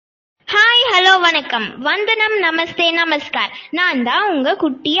வணக்கம், வந்தனம், நமஸ்தே, நமஸ்கார். நான் தான் உங்க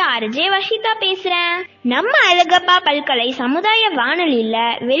குட்டி ஆர்ஜே வஷிதா பேசுறேன். நம்ம அழகப்பா பல்கலை சமுதாய வானொலியில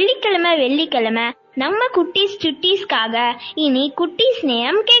வெள்ளிக்கிழமை நம்ம குட்டீஸ் சுட்டீஸ்க்காக இனி குட்டீஸ்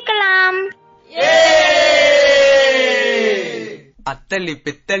நேரம் கேட்கலாம். அத்தலி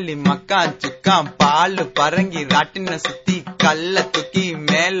பித்தலி மக்கான் சுக்கான் பாலு பரங்கி ராட்டின சுத்தி கல்ல தூக்கி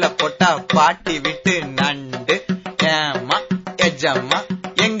மேல போட்டா பாட்டி விட்டு நண்டு ஏமா எஜம்மா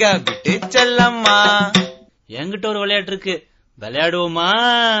எங்க விட்டு செல்லம்மா. என்கிட்ட ஒரு விளையாட்டு இருக்கு, விளையாடுவோமா?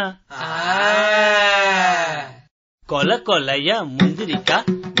 கொலை கொலையா முந்திரிக்கா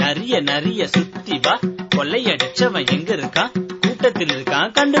நிறைய சுத்தி வா, கொள்ளையடிச்சவன் எங்க இருக்கான், கூட்டத்தில் இருக்கான்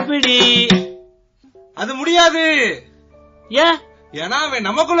கண்டுபிடி. அது முடியாது. ஏன்? ஏன்னா அவன்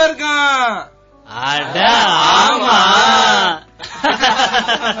நமக்குள்ள இருக்கான். அட ஆமா.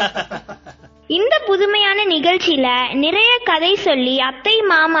 இந்த புதுமையான நிகழ்ச்சியில நிறைய கதை சொல்லி அத்தை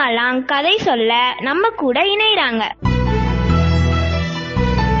மாமாலாம் கதை சொல்ல நம்ம கூட இணைறாங்க.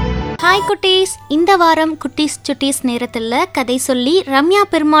 ஹாய் குட்டீஸ், இந்த வாரம் குட்டீஸ் சுட்டீஸ் நேரத்துல கதை சொல்லி ரம்யா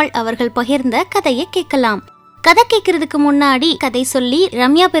பெருமாள் அவர்கள் பகிர்ந்த கதையை கேட்கலாம். கதை கேட்கறதுக்கு முன்னாடி கதை சொல்லி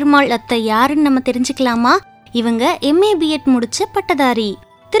ரம்யா பெருமாள் அத்தை யாருன்னு நம்ம தெரிஞ்சுக்கலாமா? இவங்க MA BEd முடிச்ச பட்டதாரி.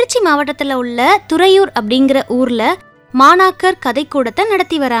 திருச்சி மாவட்டத்துல உள்ள துறையூர் அப்படிங்கிற ஊர்ல மாணாக்கர் கதைக்கூடத்தை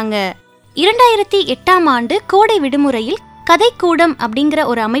நடத்தி வராங்க. 2008ஆம் ஆண்டு கோடை விடுமுறையில் கதைக்கூடம் அப்படிங்கிற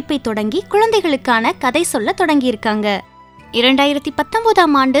ஒரு அமைப்பை தொடங்கி குழந்தைகளுக்கான கதை சொல்ல தொடங்கியிருக்காங்க.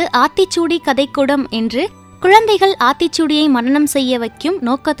 2019ஆம் ஆண்டு ஆத்திச்சூடி கதைக்கூடம் என்று குழந்தைகள் ஆத்திச்சூடியை மனனம் செய்ய வைக்கும்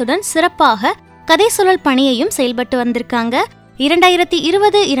நோக்கத்துடன் சிறப்பாக கதை சொல்லல் பணியையும் செயல்பட்டு வந்திருக்காங்க.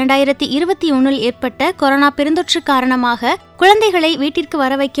 2020-2021 ஏற்பட்ட கொரோனா பெருந்தொற்று காரணமாக குழந்தைகளை வீட்டிற்கு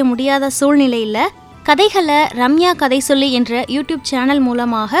வர வைக்க முடியாத சூழ்நிலையில கதைகளை ரம்யா கதை சொல்லி என்ற யூடியூப் சேனல்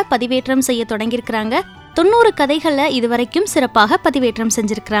மூலமாக பதிவேற்றம் செய்ய தொடங்கியிருக்கிறாங்க. 90 கதைகளை இதுவரைக்கும் சிறப்பாக பதிவேற்றம்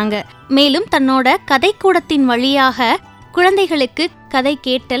செஞ்சிருக்கிறாங்க. மேலும் தன்னோட கதைக்கூடத்தின் வழியாக குழந்தைகளுக்கு கதை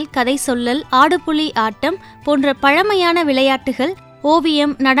கேட்டல், கதை சொல்லல், ஆடுபுலி ஆட்டம் போன்ற பழமையான விளையாட்டுகள்,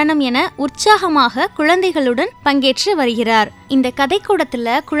 ஓவியம், நடனம் என உற்சாகமாக குழந்தைகளுடன் பங்கேற்று வருகிறார். இந்த கதைக்கூடத்துல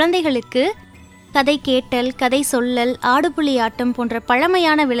குழந்தைகளுக்கு கதை கேட்டல், கதை சொல்லல், ஆடுபுலி ஆட்டம் போன்ற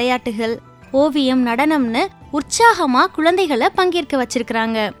பழமையான விளையாட்டுகள், ஓவியம், நடனம்னு உற்சாகமா குழந்தைகளை பங்கேற்க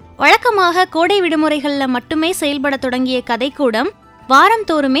வச்சிருக்கிறாங்க. வழக்கமாக கோடை விடுமுறைகள்ல மட்டுமே செயல்பட தொடங்கிய கதைக்கூடம்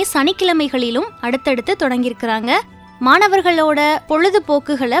வாரந்தோறுமே சனிக்கிழமைகளிலும் அடுத்தடுத்து தொடங்கியிருக்கிறாங்க. மாணவர்களோட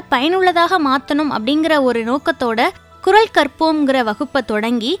பொழுதுபோக்குகளை பயனுள்ளதாக மாற்றணும் அப்படிங்கிற ஒரு நோக்கத்தோட குரல் கற்போம்ங்கிற வகுப்பை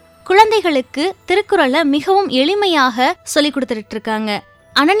தொடங்கி குழந்தைகளுக்கு திருக்குறளை மிகவும் எளிமையாக சொல்லி கொடுத்துட்டு இருக்காங்க.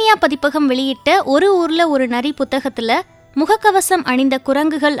 அனன்யா பதிப்பகம் வெளியிட்ட ஒரு ஊர்ல ஒரு நரி புத்தகத்துல முகக்கவசம் அணிந்த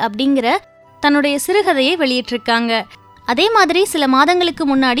குரங்குகள் அப்படிங்கிற தன்னுடைய சிறுகதையை வெளியிட்டிருக்காங்க. அதே மாதிரி சில மாதங்களுக்கு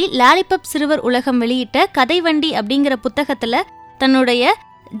முன்னாடி லாலிபப் சிறுவர் உலகம் வெளியிட்ட கதைவண்டி அப்படிங்கிற புத்தகத்துல தன்னுடைய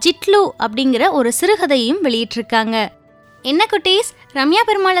ஜிட்லு அப்படிங்கிற ஒரு சிறுகதையும் வெளியிட்டிருக்காங்க. என்ன குட்டீஸ், ரம்யா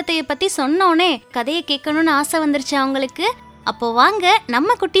பெருமாளத்தைய பத்தி சொன்னோனே கதையை கேட்கணும்னு ஆசை வந்துருச்சு அவங்களுக்கு? அப்போ வாங்க நம்ம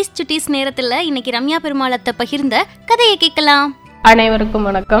குட்டீஸ் சுட்டீஸ் நேரத்துல இன்னைக்கு ரம்யா பெருமாளத்தை பகிர்ந்த கதையை கேட்கலாம். அனைவருக்கும்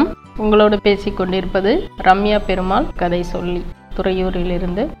வணக்கம். உங்களோடு பேசிக் கொண்டிருப்பது ரம்யா பெருமாள் கதை சொல்லி,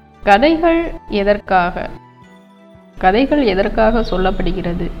 துறையூரிலிருந்து. கதைகள் எதற்காக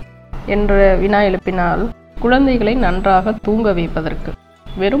சொல்லப்படுகிறது என்ற வினா எழுப்பினால் குழந்தைகளை நன்றாக தூங்க வைப்பதற்கு,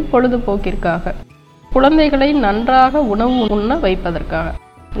 வெறும் பொழுதுபோக்கிற்காக, குழந்தைகளை நன்றாக உணவு உண்ண வைப்பதற்காக,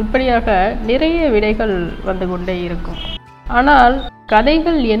 இப்படியாக நிறைய விடைகள் வந்து கொண்டே இருக்கும். ஆனால்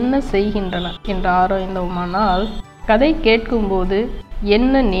கதைகள் என்ன செய்கின்றன என்று ஆராய்ந்தோமானால், கதை கேட்கும்போது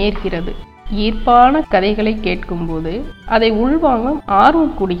என்ன நேர்கிறது? ஈர்ப்பான கதைகளை கேட்கும்போது அதை உள்வாங்கும்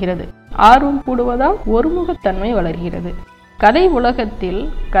ஆர்வம் கூடுகிறது. ஆர்வம் கூடுவதால் ஒருமுகத்தன்மை வளர்கிறது. கதை உலகத்தில்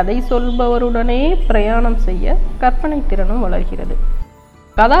கதை சொல்பவருடனே பிரயாணம் செய்ய கற்பனை திறனும் வளர்கிறது.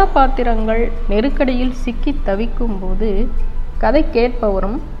 கதாபாத்திரங்கள் நெருக்கடியில் சிக்கி தவிக்கும் போது கதை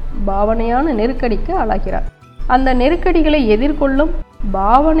கேட்பவரும் பாவனையான நெருக்கடிக்கு ஆளாகிறார். அந்த நெருக்கடிகளை எதிர்கொள்ளும்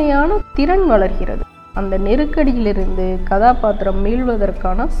பாவனையான திறன் வளர்கிறது. அந்த நெருக்கடியிலிருந்து கதாபாத்திரம்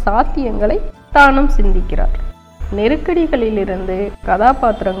மீள்வதற்கான சாத்தியங்களை தானும் சிந்திக்கிறார். நெருக்கடிகளிலிருந்து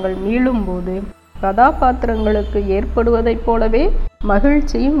கதாபாத்திரங்கள் மீளும் போது கதாபாத்திரங்களுக்கு ஏற்படுவதைப் போலவே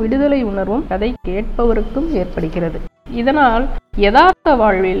மகிழ்ச்சியும் விடுதலை உணர்வும் கதை கேட்பவருக்கும் ஏற்படுகிறது. இதனால் யதார்த்த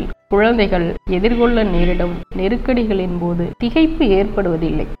வாழ்வில் குழந்தைகள் எதிர்கொள்ள நேரிடும் நெருக்கடிகளின் போது திகைப்பு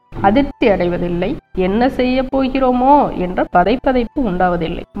ஏற்படுவதில்லை, அதிர்ச்சி அடைவதில்லை, என்ன செய்ய போகிறோமோ என்ற பதைப்பதைப்பு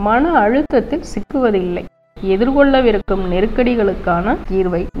உண்டாவதில்லை, மன அழுத்தத்தில் சிக்குவதில்லை. எதிர்கொள்ளவிருக்கும் நெருக்கடிகளுக்கான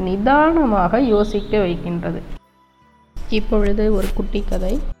தீர்வை நிதானமாக யோசிக்க வைக்கின்றது. இப்பொழுது ஒரு குட்டி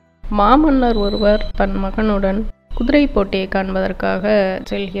கதை. மாமன்னர் ஒருவர் தன் மகனுடன் குதிரை போட்டியை காண்பதற்காக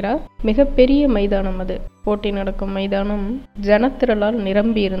செல்கிறார். மிகப்பெரிய மைதானம் அது. போட்டி நடக்கும் மைதானம் ஜனத்திரளால்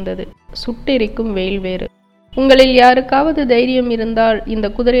நிரம்பி இருந்தது. சுட்டெரிக்கும் வெயில் வேறு. உங்களில் யாருக்காவது தைரியம் இருந்தால் இந்த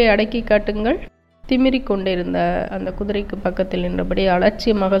குதிரையை அடக்கி காட்டுங்கள். திமிரிக் கொண்டிருந்த அந்த குதிரைக்கு பக்கத்தில் நின்றபடி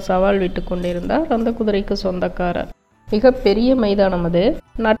அலட்சியமாக சவால் விட்டு கொண்டிருந்தார் அந்த குதிரைக்கு சொந்தக்காரர். மிக பெரிய மைதானம் அது.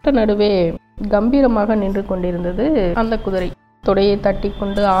 நட்ட நடுவே கம்பீரமாக நின்று கொண்டிருந்தது அந்த குதிரை. தொடையை தட்டி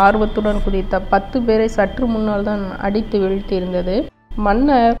கொண்டு ஆர்வத்துடன் குதித்த 10 பேரை சற்று முன்னால் தான் அடித்து வீழ்த்தி இருந்தது.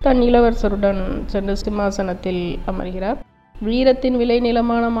 மன்னர் தன் இளவரசருடன் சென்று சிம்மாசனத்தில் அமர்கிறார். வீரத்தின்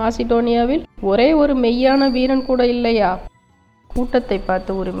விளைநிலமான மாசிடோனியாவில் ஒரே ஒரு மெய்யான வீரன் கூட இல்லையா? கூட்டத்தை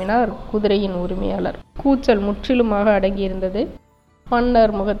பார்த்து உரிமினார் குதிரையின் உரிமையாளர். கூச்சல் முற்றிலுமாக அடங்கியிருந்தது.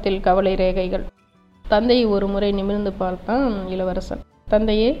 மன்னர் முகத்தில் கவலை ரேகைகள். தந்தையை ஒரு முறை நிமிர்ந்து பார்த்தான் இளவரசன்.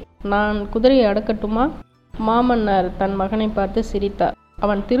 தந்தையே, நான் குதிரையை அடக்கட்டுமா? மாமன்னர் தன் மகனை பார்த்து சிரித்தார்.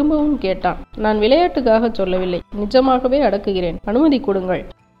 அவன் திரும்பவும் கேட்டான். நான் விளையாட்டுக்காக சொல்லவில்லை, நிஜமாகவே அடக்குகிறேன், அனுமதி கொடுங்கள்.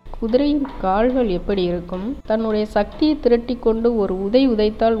 குதிரையின் கால்கள் எப்படி இருக்கும்? தன்னுடைய சக்தியை திரட்டி கொண்டு ஒரு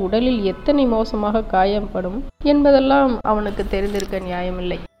உதைத்தால் உடலில் எத்தனை மோசமாக காயப்படும் என்பதெல்லாம் அவனுக்கு தெரிந்திருக்க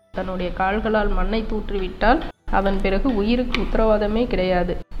நியாயமில்லை. தன்னுடைய கால்களால் மண்ணை தூற்றிவிட்டால் அதன் பிறகு உயிருக்கு உத்தரவாதமே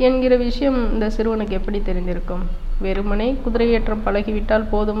கிடையாது என்கிற விஷயம் இந்த சிறுவனுக்கு எப்படி தெரிந்திருக்கும்? வெறுமனே குதிரையேற்றம்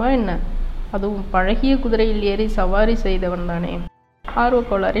பழகிவிட்டால் போதுமா என்ன? அதுவும் பழகிய குதிரையில் ஏறி சவாரி செய்தவன் தானே.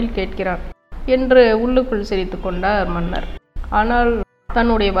 ஆர்வக்கோளாறில் கேட்கிறான் என்று உள்ளுக்குள் சிரித்து கொண்டார் மன்னர். ஆனால்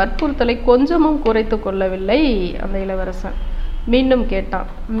தன்னுடைய வற்புறுத்தலை கொஞ்சமும் குறைத்து கொள்ளவில்லை அந்த இளவரசன். மீண்டும் கேட்டான்.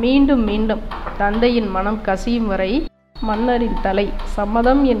 மீண்டும் மீண்டும். தந்தையின் மனம் கசியும் வரை, மன்னரின் தலை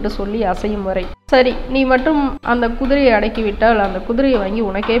சம்மதம் என்று சொல்லி அசையும் வரை. சரி, நீ மட்டும் அந்த குதிரையை அடக்கிவிட்டால் அந்த குதிரையை வாங்கி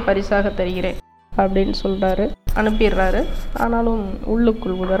உனக்கே பரிசாக தருகிறேன் அப்படின்னு சொல்றாரு. அனுப்பிடுறாரு. ஆனாலும்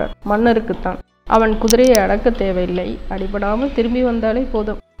உள்ளுக்குள் உதற மன்னருக்குத்தான். அவன் குதிரையை அடக்க தேவையில்லை, அடிபடாமல் திரும்பி வந்தாலே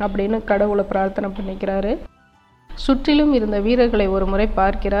போதும் அப்படின்னு கடவுளை பிரார்த்தனை பண்ணிக்கிறாரு. சுற்றிலும் இருந்த வீரர்களை ஒரு முறை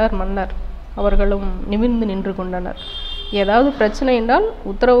பார்க்கிறார் மன்னர். அவர்களும் நிமிர்ந்து நின்று கொண்டனர். ஏதாவது பிரச்சனை என்றால்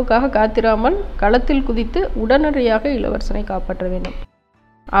உத்தரவுக்காக காத்திராமல் களத்தில் குதித்து உடனடியாக இளவரசனை காப்பாற்ற வேண்டும்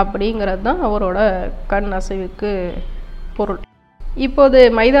அப்படிங்கிறது தான் அவரோட கண் அசைவுக்கு பொருள். இப்போது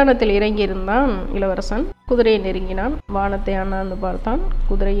மைதானத்தில் இறங்கியிருந்தான் இளவரசன். குதிரையை நெருங்கினான். வானத்தை அண்ணாந்து பார்த்தான்.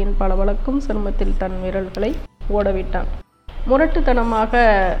 குதிரையின் பளபளக்கும் சருமத்தில் தன் விரல்களை ஓடவிட்டான். முரட்டுத்தனமாக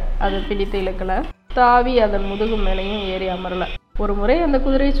அதை பிடித்து இழுக்கல. தாவி அதன் முதுகு மேலையும் ஏறி அமரல. ஒரு முறை அந்த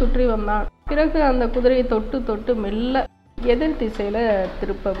குதிரையை சுற்றி வந்தான். பிறகு அந்த குதிரையை தொட்டு தொட்டு மெல்ல எதிர் திசையில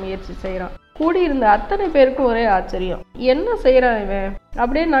திருப்ப முயற்சி செய்யறான். கூடியிருந்த அத்தனை பேருக்கும் ஒரே ஆச்சரியம். என்ன செய்யறான் இவன்?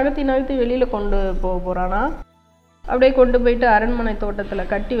 அப்படியே நகர்த்தி வெளியில கொண்டு போறானா? அப்படியே கொண்டு போயிட்டு அரண்மனை தோட்டத்துல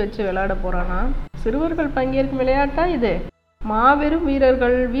கட்டி வச்சு விளையாட போறானா? சிறுவர்கள் பங்கேற்கும் விளையாட்டா இது? மாபெரும்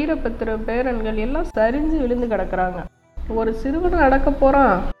வீரர்கள், வீரபத்திர பேரன்கள் எல்லாம் சரிஞ்சு விழுந்து கிடக்குறாங்க. ஒரு சிறுவன் அடக்க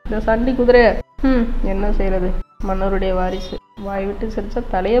போறான் இந்த சண்டி குதிரை. என்ன செய்யறது? மன்னருடைய வாரிசு, வாய் விட்டு சிரிச்சா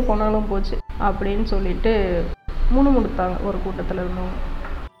தலையே போனாலும் போச்சு அப்படின்னு சொல்லிட்டு முணுமுணுத்தாங்க ஒரு கூட்டத்துல இருந்தவங்க.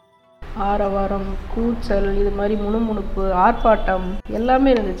 ஆரவாரம், கூச்சல், இது மாதிரி முணுமுணுப்பு, ஆர்ப்பாட்டம் எல்லாமே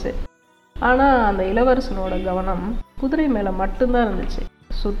இருந்துச்சு. ஆனா அந்த இளவரசனோட கவனம் குதிரை மேல மட்டும்தான் இருந்துச்சு.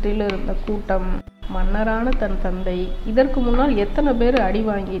 சுற்றிலும் இருந்த கூட்டம், மன்னரான தன் தந்தை, இதற்கு முன்னால் எத்தனை பேர் அடி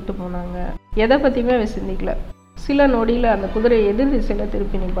வாங்கிட்டு போனாங்க, எதை பத்தியுமே அவன் சிந்திக்கல. சில நொடியில அந்த குதிரையை எதிர் திசையில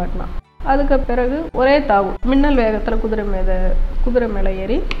திருப்பி நிப்பாட்டினான். அதுக்கு பிறகு ஒரே தாவு, மின்னல் வேகத்துல குதிரை மேல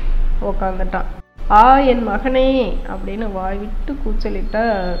ஏறி உக்காந்துட்டான். என் மகனே அப்படின்னு வாய் விட்டு கூச்சலிட்ட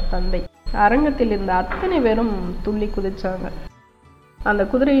தந்தை. அரங்கத்தில் இருந்த அத்தனை பேரும் துள்ளி குதிச்சாங்க. அந்த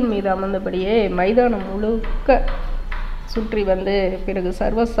குதிரையின் மீது அமர்ந்தபடியே மைதானம் முழுக்க சுற்றி வந்து பிறகு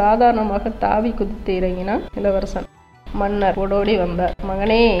சர்வசாதாரணமாக தாவி குதித்து இறங்கினான் இளவரசன். மன்னர் ஓடோடி வந்தார்.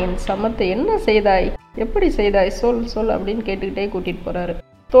 மகனே, என் சமத்தை என்ன செய்தாய், எப்படி செய்தாய், சொல் அப்படின்னு கேட்டுக்கிட்டே கூட்டிட்டு போறாரு.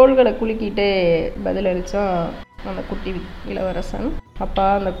 தோள்களை குலுக்கிட்டே பதிலளிச்சான் அந்த குட்டி இளவரசன். அப்பா,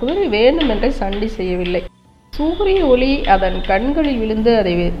 அந்த குதிரை வேண்டுமென்றே சண்டை செய்யவில்லை. சூரிய ஒளி அதன் கண்களில் விழுந்து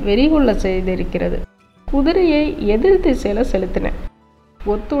அதை வெறிகொள்ள செய்திருக்கிறது. குதிரையை எதிர் திசையில செலுத்தினேன்,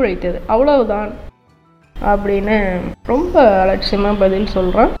 ஒத்துழைத்தது, அவ்வளவுதான் அப்படின்னு ரொம்ப அலட்சியமா பதில்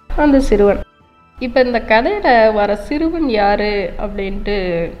சொல்றான் அந்த சிறுவன். இப்ப இந்த கதையில வர சிறுவன் யாரு அப்படின்ட்டு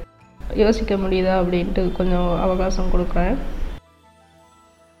யோசிக்க முடியுதா அப்படின்ட்டு கொஞ்சம் அவகாசம் கொடுக்குறேன்.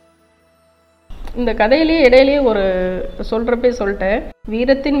 இந்த கதையிலேயே இடையிலேயே ஒரு சொல்லிட்டேன்.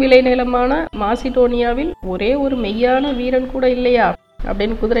 வீரத்தின் விளைநிலமான மாசிடோனியாவில் ஒரே ஒரு மெய்யான வீரன் கூட இல்லையா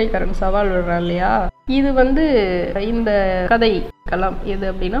அப்படின்னு குதிரைக்காரன் சவால் விடுறான் இல்லையா. இது இந்த கதை களம் எது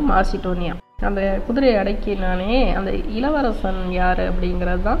அப்படின்னா மாசிடோனியா. அந்த குதிரையை அடக்கினானே அந்த இளவரசன் யாரு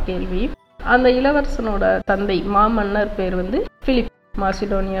அப்படிங்கிறது தான் கேள்வி. அந்த இளவரசனோட தந்தை மாமன்னர் பேர் பிலிப்.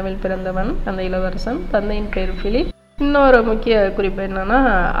 மாசிடோனியாவில் பிறந்தவன் அந்த இளவரசன். தந்தையின் பேர் பிலிப். இன்னொரு முக்கிய குறிப்பு என்னன்னா,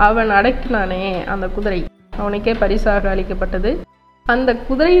 அவன் அடக்கினானே அந்த குதிரை, அவனுக்கே பரிசாக அளிக்கப்பட்டது. அந்த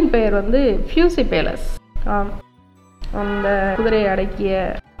குதிரையின் பெயர் ஃபியூசிபேலஸ். அந்த குதிரையை அடக்கிய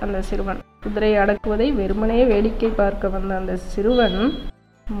அந்த சிறுவன், குதிரையை அடக்குவதை வெறுமனே வேடிக்கை பார்க்க வந்த அந்த சிறுவன்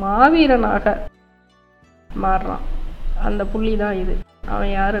மாவீரனாக மாறுறான். அந்த புள்ளி தான் இது.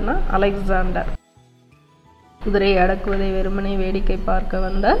 அவன் யாருன்னா அலெக்சாண்டர். குதிரையை அடக்குவதை வெறுமனே வேடிக்கை பார்க்க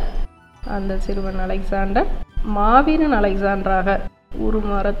வந்த அந்த சிறுவன் அலெக்சாண்டர் மாவீரன் அலெக்சாண்டராக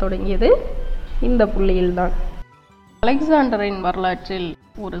உருமாற தொடங்கியது இந்த புள்ளியில்தான். அலெக்சாண்டரின் வரலாற்றில்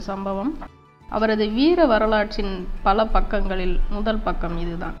ஒரு சம்பவம், அவரது வீர வரலாற்றின் பல பக்கங்களில் முதல் பக்கம்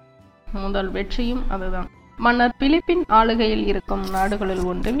இதுதான். முதல் வெற்றியும் அதுதான். மன்னர் பிலிப்பின் ஆளுகையில் இருக்கும் நாடுகளில்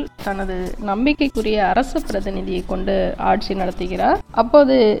ஒன்றில் தனது நம்பிக்கைக்குரிய அரச பிரதிநிதியை கொண்டு ஆட்சி நடத்துகிறார்.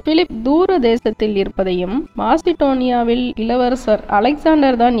 அப்போது பிலிப் தூர தேசத்தில் இருப்பதையும் மாசிடோனியாவில் இளவரசர்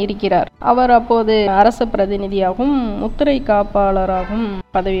அலெக்சாண்டர் தான் இருக்கிறார். அவர் அப்போது அரச பிரதிநிதியாகவும் முத்திரை காப்பாளராகவும்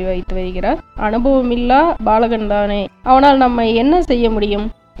பதவி வகித்து வருகிறார். அனுபவமில்லா பாலகன் தானே, அவனால் நம்ம என்ன செய்ய முடியும்?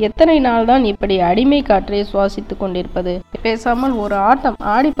 எத்தனை நாள் தான் இப்படி அடிமை காற்றை சுவாசித்துக் கொண்டிருப்பது? பேசாமல் ஒரு ஆட்டம்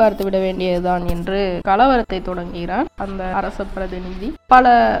ஆடி பார்த்து விட வேண்டியதுதான் என்று கலவரத்தை தொடங்குகிறார் அந்த அரச பிரதிநிதி.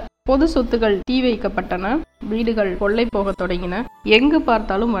 பல பொது சொத்துகள் தீ வைக்கப்பட்டன, வீடுகள் கொள்ளை போக தொடங்கின, எங்கு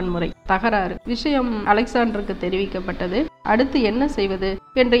பார்த்தாலும் வன்முறை, தகராறு. விஷயம் அலெக்சாண்டருக்கு தெரிவிக்கப்பட்டது. அடுத்து என்ன செய்வது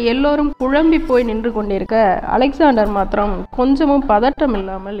என்று எல்லோரும் குழம்பி போய் நின்று கொண்டிருக்க அலெக்சாண்டர் மாத்திரம் கொஞ்சமும் பதட்டம்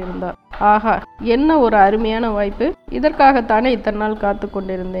இல்லாமல் இருந்தார். ஆஹா, என்ன ஒரு அருமையான வாய்ப்பு, இதற்காகத்தானே இத்தனை நாள் காத்து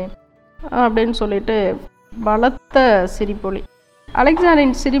கொண்டிருந்தேன் அப்படின்னு சொல்லிட்டு பலத்த சிரிப்பொலி.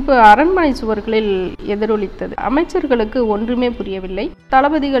 அலெக்சாண்டரின் சிரிப்பு அரண்மனை சுவர்களில் எதிரொலித்தது. அமைச்சர்களுக்கு ஒன்றுமே புரியவில்லை.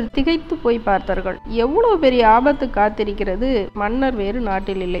 தளபதிகள் திகைத்து போய் பார்த்தார்கள். எவ்வளவு பெரிய ஆபத்து காத்திருக்கிறது, மன்னர் வேறு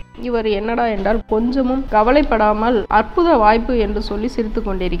நாட்டில் இல்லை. இவர் என்னடா என்றால் கொஞ்சமும் கவலைப்படாமல் அற்புத வாய்ப்பு என்று சொல்லி சிரித்து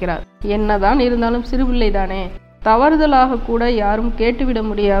கொண்டிருக்கிறார். என்னதான் இருந்தாலும் சிறுபிள்ளைதானே, தவறுதலாக கூட யாரும் கேட்டுவிட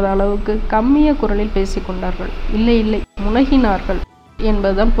முடியாத அளவுக்கு கம்மிய குரலில் பேசிக்கொண்டார்கள். இல்லை இல்லை, முனகினார்கள்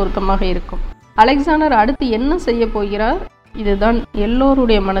என்பதுதான் பொருத்தமாக இருக்கும். அலெக்சாண்டர் அடுத்து என்ன செய்ய போகிறார்? இதுதான்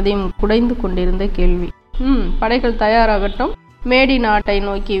எல்லோருடைய மனதையும் குடைந்து கொண்டிருந்த கேள்வி. படைகள் தயாராகட்டும், மேடி நாட்டை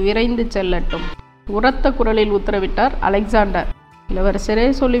நோக்கி விரைந்து செல்லட்டும். உரத்த குரலில் உத்தரவிட்டார் அலெக்சாண்டர். இளவரசரே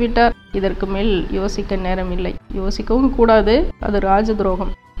சொல்லிவிட்டார், இதற்கு மேல் யோசிக்க நேரம் இல்லை. யோசிக்கவும் கூடாது, அது ராஜ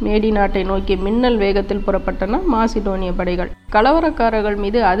துரோகம். மேடி நாட்டை நோக்கி மின்னல் வேகத்தில் புறப்பட்டன மாசிடோனிய படைகள். கலவரக்காரர்கள்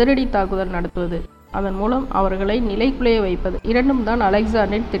மீது அதிரடி தாக்குதல் நடத்துவது, அதன் மூலம் அவர்களை நிலைக்குலைய வைப்பது, இரண்டும் தான்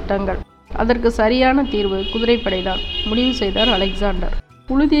அலெக்சாண்டரின் திட்டங்கள். அதற்கு சரியான தீர்வு குதிரைப்படைதான், முடிவு செய்தார் அலெக்சாண்டர்.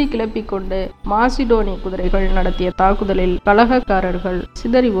 புழுதியை கிளப்பிக் கொண்டு மாசிடோனிய குதிரைகள் நடத்திய தாக்குதலில் கலகக்காரர்கள்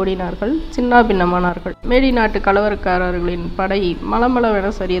சிதறி ஓடினார்கள், சின்னாபின்னமானார்கள். மேடி நாட்டு கலவரக்காரர்களின் படை மளமளவென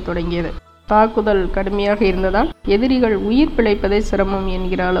சரிய தொடங்கியது. தாக்குதல் கடுமையாக இருந்ததால் எதிரிகள் உயிர் பிழைப்பதை சிரமம்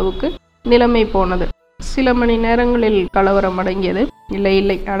என்கிற அளவுக்கு நிலைமை போனது. சில மணி நேரங்களில் கலவரம் அடங்கியது. இல்லை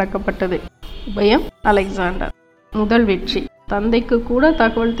இல்லை, அடக்கப்பட்டது. உபயம் அலெக்சாண்டர். முதல் வெற்றி. தந்தைக்கு கூட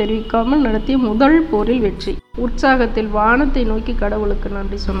தகவல் தெரிவிக்காமல் நடத்திய முதல் போரில் வெற்றி. உற்சாகத்தில் வானத்தை நோக்கி கடவுளுக்கு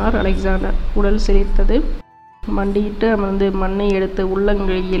நன்றி சொன்னார் அலெக்சாண்டர். உடல் சிரித்தது. மண்டியிட்டு அமர்ந்து மண்ணை எடுத்து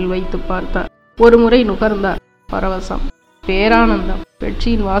உள்ளங்கையில் வைத்து பார்த்தார். ஒரு முறை நுகர்ந்தார். பரவசம், பேரானந்தம்,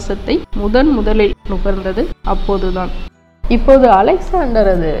 வெற்றியின் வாசத்தை முதலில் நுகர்ந்தது அப்போதுதான். இப்போது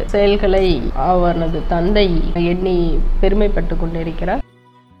அலெக்சாண்டரது செயல்களை அவனது தந்தை எண்ணி பெருமைப்பட்டு கொண்டிருக்கிறார்.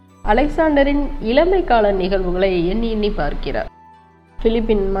 அலெக்சாண்டரின் இளமை கால நிகழ்வுகளை எண்ணி எண்ணி பார்க்கிறார்.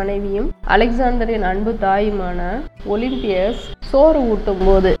 பிலிப்பின் மனைவியும் அலெக்சாண்டரின் அன்பு தாயுமான ஒலிம்பியஸ் சோறு ஊட்டும்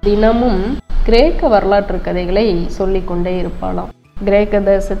போது தினமும் கிரேக்க வரலாற்று கதைகளை சொல்லிக் கொண்டே இருப்பாளாம். கிரேக்க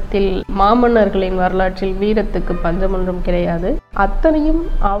தேசத்தில் மாமன்னர்களின் வரலாற்றில் வீரத்துக்கு பஞ்சமொன்றும் கிடையாது. அத்தனையும்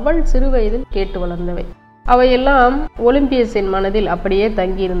அவள் சிறு வயதில் கேட்டு வளர்ந்தவை. அவையெல்லாம் ஒலிம்பியஸின் மனதில் அப்படியே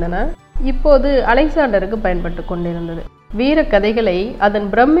தங்கியிருந்தன. இப்போது அலெக்சாண்டருக்கு பயன்பட்டு கொண்டிருந்தது. வீர கதைகளை அதன்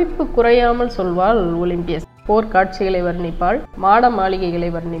பிரமிப்பு குறையாமல் சொல்வாள் ஒலிம்பியஸ். போர்க்காட்சிகளை வர்ணிப்பாள், மாட மாளிகைகளை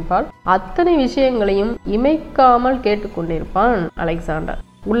வர்ணிப்பாள். அத்தனை விஷயங்களையும் இமைக்காமல் கேட்டுக்கொண்டிருப்பான் அலெக்சாண்டர்.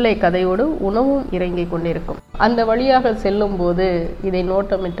 உள்ளே கதையோடு உணவும் இறங்கிக் கொண்டிருக்கும். அந்த வழியாக செல்லும் போது இதை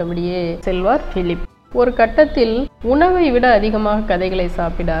நோட்டமிட்டபடியே செல்வார் பிலிப். ஒரு கட்டத்தில் உணவை விட அதிகமாக கதைகளை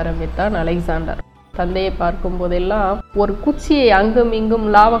சாப்பிட ஆரம்பித்தான் அலெக்சாண்டர். தந்தையை பார்க்கும் போதெல்லாம் ஒரு குச்சியை அங்கும் இங்கும்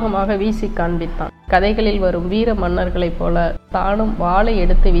லாவகமாக வீசி காண்பித்தான். கதைகளில் வரும் வீர மன்னர்களைப் போல தானும் வாளை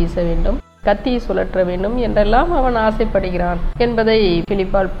எடுத்து வீச வேண்டும், கத்தியை சுழற்ற வேண்டும் என்றெல்லாம் அவன் ஆசைப்படுகிறான் என்பதை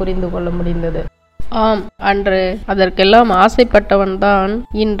பிலிப்பால் புரிந்து கொள்ள முடிந்தது. ஆம், அன்று அதற்கெல்லாம் ஆசைப்பட்டவன்தான்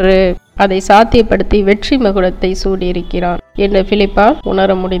இன்று அதை சாத்தியப்படுத்தி வெற்றி மகுடத்தை சூடியிருக்கிறான் என்று பிலிப்பால்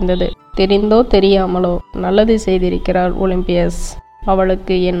உணர முடிந்தது. தெரிந்தோ தெரியாமலோ நல்லது செய்திருக்கிறாள் ஒலிம்பியஸ்.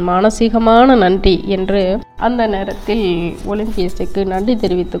 அவளுக்கு என் மானசீகமான நன்றி என்று அந்த நேரத்தில் ஒலிம்பியஸுக்கு நன்றி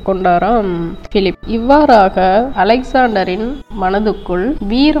தெரிவித்துக் கொண்டாராம் பிலிப். இவ்வாறாக அலெக்சாண்டரின் மனதுக்குள்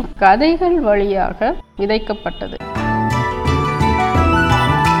வீரம் கதைகள் வழியாக விதைக்கப்பட்டது.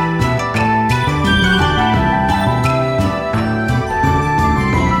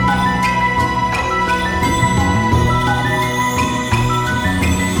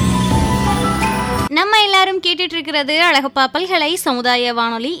 நம்ம எல்லாரும் கேட்டுட்டு இருக்கிறது அழகப்பா பல்கலை சமுதாய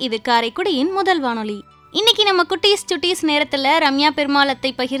வானொலி. இது காரைக்குடியின் முதல் வானொலி. இன்னைக்கு நம்ம குட்டீஸ் சுட்டீஸ் நேரத்துல ரம்யா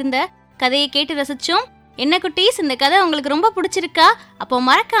பெருமாளத்தை பகிர்ந்த கதையை கேட்டு ரசிச்சோம். என்ன குட்டீஸ், இந்த கதை உங்களுக்கு ரொம்ப பிடிச்சிருக்கா? அப்போ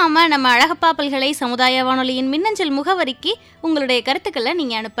மறக்காம நம்ம அழகப்பா பல்கலை சமுதாய வானொலியின் மின்னஞ்சல் முகவரிக்கு உங்களுடைய கருத்துக்களை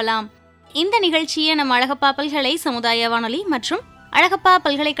நீங்க அனுப்பலாம். இந்த நிகழ்ச்சியை நம்ம அழகப்பா பல்கலை சமுதாய வானொலி மற்றும் அழகப்பா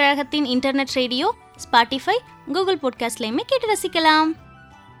பல்கலைக்கழகத்தின் இன்டர்நெட் ரேடியோ, ஸ்பாட்டிஃபை, கூகுள் பாட்காஸ்ட்லயுமே கேட்டு ரசிக்கலாம்.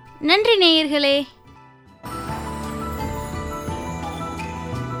 நன்றி நேயர்களே.